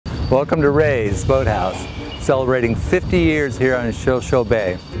Welcome to Ray's Boathouse, celebrating 50 years here on Show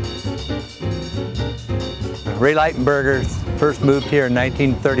Bay. Ray Lightenberger first moved here in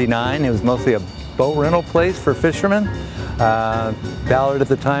 1939. It was mostly a boat rental place for fishermen. Ballard at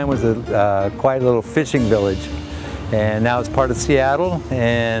the time was a quiet little fishing village, and now it's part of Seattle.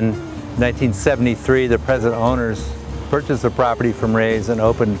 And in 1973, the present owners purchased the property from Ray's and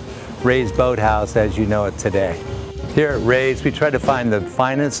opened Ray's Boathouse as you know it today. Here at Ray's, we try to find the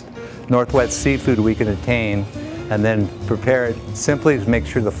finest Northwest seafood we can attain and then prepare it simply to make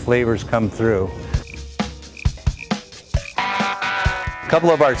sure the flavors come through. A couple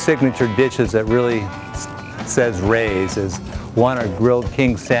of our signature dishes that really says Ray's is one, our grilled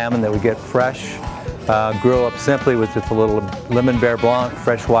king salmon that we get fresh, grill up simply with just a little lemon beurre blanc,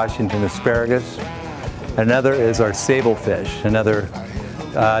 fresh Washington asparagus. Another is our sable fish. Another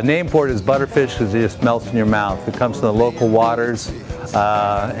name for it is butterfish because it just melts in your mouth. It comes from the local waters,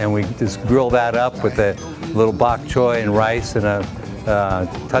 and we just grill that up with a little bok choy and rice and a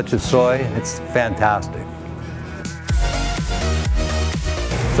touch of soy. It's fantastic.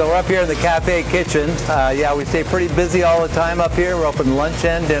 So we're up here in the cafe kitchen. Yeah, we stay pretty busy all the time up here. We're open lunch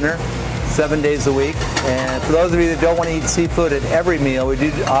and dinner, 7 days a week. And for those of you that don't want to eat seafood at every meal, we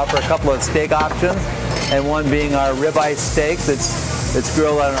do offer a couple of steak options, and one being our ribeye steak that's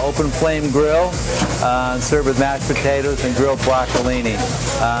grilled on an open flame grill, served with mashed potatoes and grilled broccolini,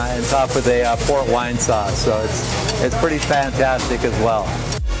 and topped with a port wine sauce. So it's pretty fantastic as well.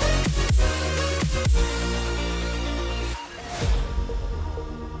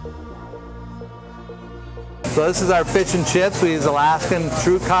 So this is our fish and chips. We use Alaskan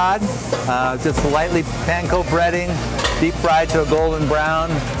true cod, just lightly panko breading, deep fried to a golden brown,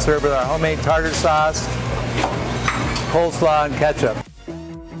 served with our homemade tartar sauce, coleslaw, and ketchup.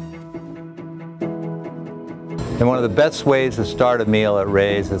 And one of the best ways to start a meal at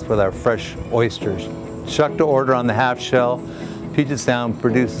Ray's is with our fresh oysters. Shuck to order on the half shell. Puget Sound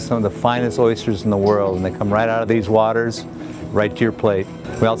produces some of the finest oysters in the world, and they come right out of these waters, right to your plate.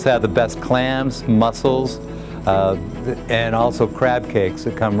 We also have the best clams, mussels, and also crab cakes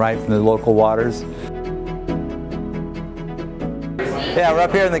that come right from the local waters. Yeah, we're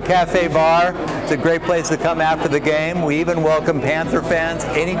up here in the cafe bar. It's a great place to come after the game. We even welcome Panther fans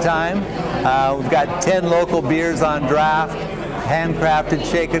anytime. We've got 10 local beers on draft, handcrafted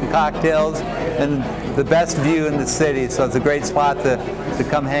shaken cocktails, and the best view in the city. So it's a great spot to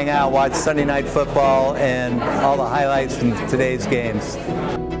come hang out, watch Sunday night football, and all the highlights from today's games.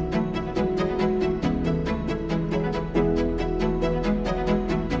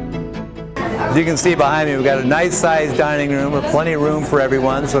 As you can see behind me, we've got a nice sized dining room with plenty of room for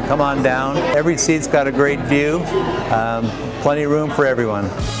everyone, so come on down. Every seat's got a great view, plenty of room for everyone.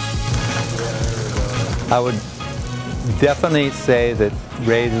 I would definitely say that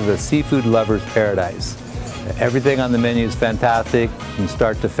Ray's is a seafood lover's paradise. Everything on the menu is fantastic from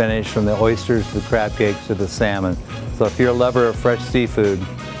start to finish, from the oysters to the crab cakes to the salmon. So if you're a lover of fresh seafood,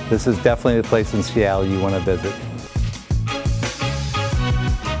 this is definitely the place in Seattle you want to visit.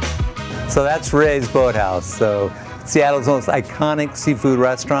 So that's Ray's Boathouse. So Seattle's most iconic seafood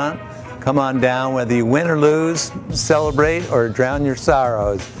restaurant. Come on down, whether you win or lose, celebrate or drown your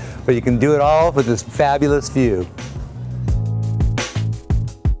sorrows. But you can do it all with this fabulous view.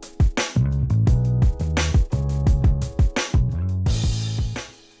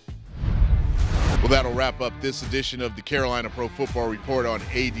 Well, that'll wrap up this edition of the Carolina Pro Football Report on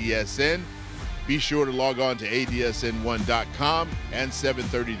ADSN. Be sure to log on to adsn1.com and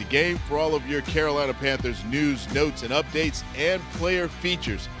 7:30 The Game for all of your Carolina Panthers news, notes, and updates and player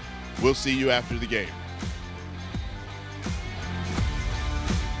features. We'll see you after the game.